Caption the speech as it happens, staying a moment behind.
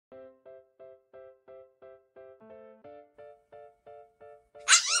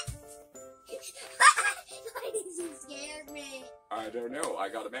Why did you scare me? I don't know. I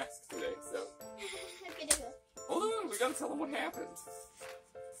got a mask today, so. Hold on, we gotta tell them what happened.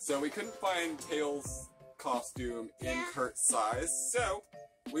 So we couldn't find Tails' costume in Kurt's size, so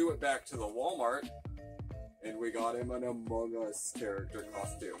we went back to the Walmart and we got him an Among Us character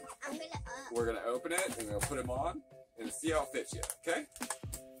costume. We're gonna open it and we'll put him on and see how it fits you, okay?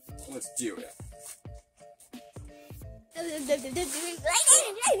 Let's do it.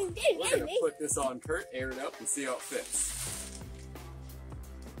 We're gonna put this on Kurt, air it up, and see how it fits.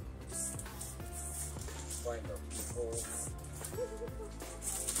 Find the holes.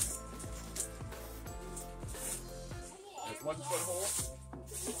 There's one foot hole.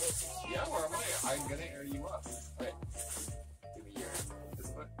 Yeah, or I'm gonna air you up. Alright. Give me this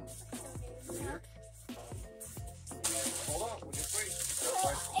foot. Over here. And hold on, we'll just wait.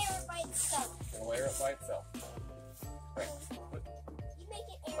 Air it by itself. It'll air it by itself. Right. Foot. You make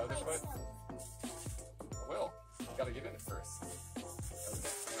it air Other by foot. itself. I will. You gotta get in it first. Okay.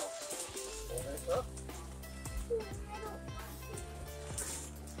 Now, hold this up.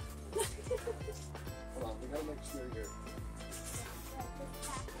 Hold on, we gotta make sure you're.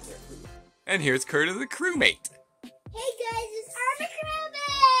 And here's Kurt as the crewmate. Hey guys, it's our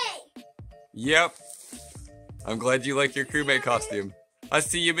crewmate! Yep. I'm glad you like your crewmate costume. I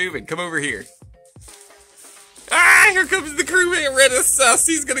see you moving. Come over here. Ah, here comes the crewmate. Red is sus.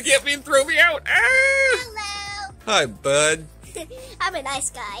 He's gonna get me and throw me out. Ah! Hello! Hi, bud. I'm a nice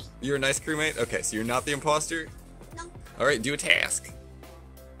guy. You're a nice crewmate? Okay, so you're not the imposter? No. Alright, do a task.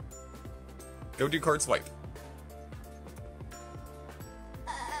 Go do card swipe.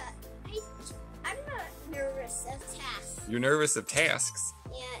 I'm not nervous of tasks. You're nervous of tasks?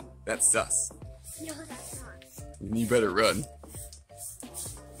 Yeah. That's sus. No, that's not. You better run.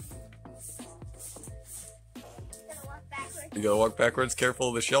 Gonna walk backwards. You gotta walk backwards, careful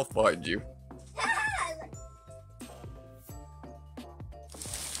of the shelf behind you.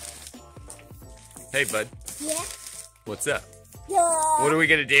 Hey, bud. Yeah? What's up? Yeah. What are we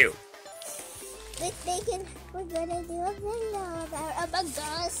gonna do? We're gonna do a video about Among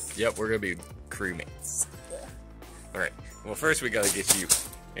Us. Yep, we're gonna be crewmates. Alright, well first we gotta get you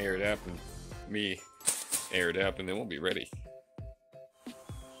aired up and me aired up and then we'll be ready. We're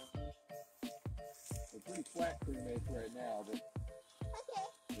pretty flat crewmates right now, but Okay.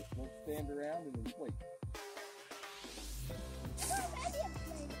 just we'll stand around and then wait.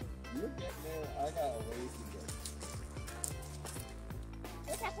 You're getting there, I got a ways to go.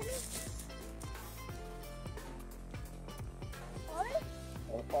 What's happening? What?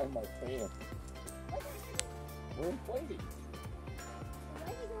 I'll find my pants. What's happening? We're inflating. Why are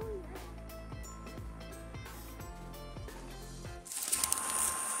you going there?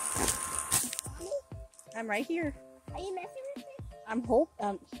 I'm right here. Are you messing with me? I'm Sideways.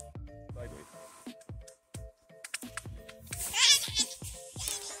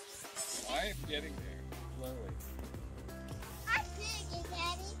 I am getting there, slowly. I'm big,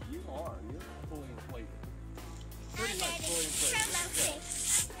 Daddy. You are, you're fully inflated. I'm Pretty much ready. fully inflated. From my Yeah.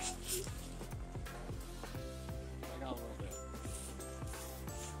 face. I got a little bit.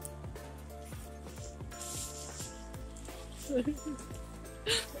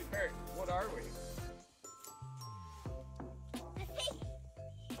 Hey Kurt, what are we? I think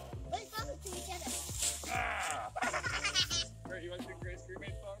we're talking to each other. Ah! Kurt, you want to sing Grace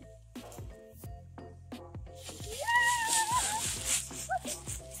Crewmate song?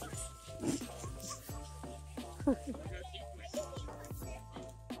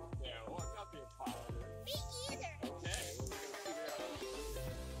 Yeah, well, I'm not the imposter. Me either. Okay, well, we're gonna figure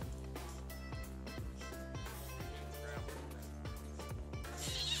out.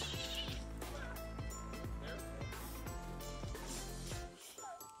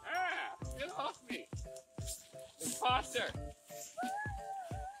 Ah! Get off me! Imposter!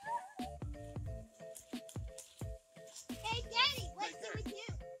 Hey, Daddy, what's it with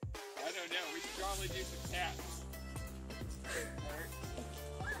you? I don't know, we should probably do some cats.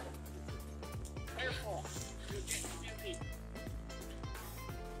 Careful! You'll get dizzy.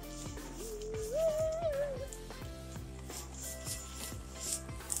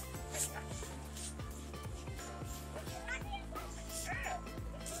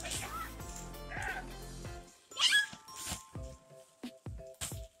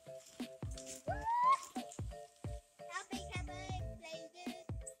 How big have I played it?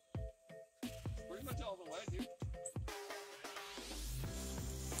 Pretty much all the way, dude.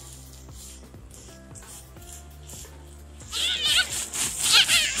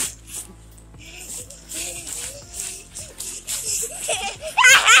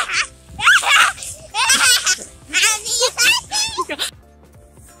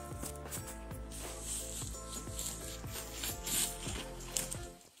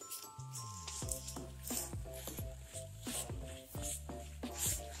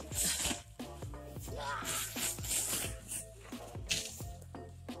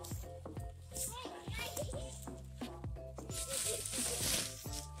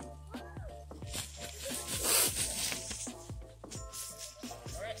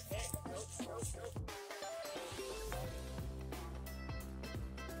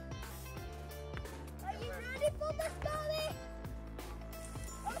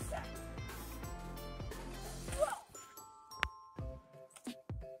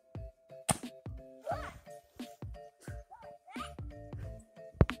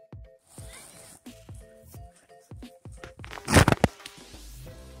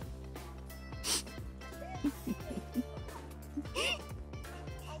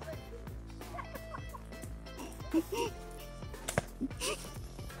 Yeah.